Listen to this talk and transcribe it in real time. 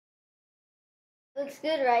Looks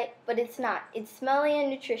good, right? But it's not. It's smelly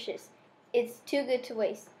and nutritious. It's too good to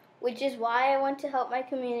waste, which is why I want to help my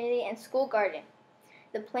community and school garden.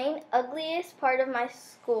 The plain ugliest part of my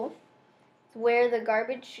school, where the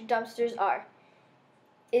garbage dumpsters are,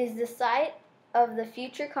 is the site of the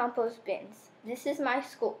future compost bins. This is my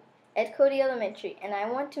school, Ed Cody Elementary, and I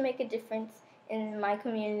want to make a difference in my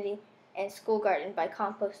community and school garden by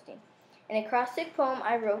composting. An acrostic poem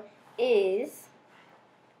I wrote is: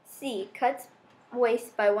 C cuts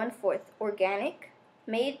waste by 1/4, organic,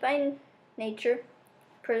 made by nature,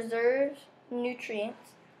 preserves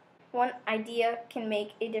nutrients. One idea can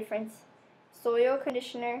make a difference. Soil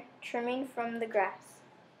conditioner, trimming from the grass.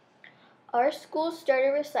 Our school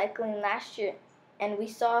started recycling last year, and we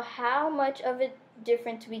saw how much of a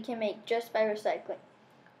difference we can make just by recycling.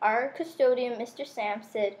 Our custodian, Mr. Sam,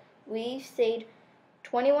 said we saved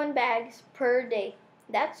 21 bags per day.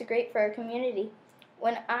 That's great for our community.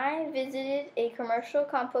 When I visited a commercial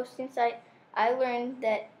composting site, I learned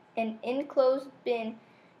that an enclosed bin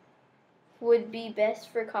would be best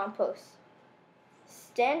for compost,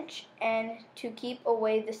 stench, and to keep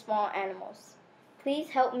away the small animals. Please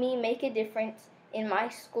help me make a difference in my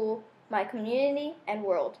school, my community, and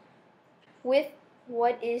world with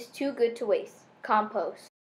what is too good to waste: compost.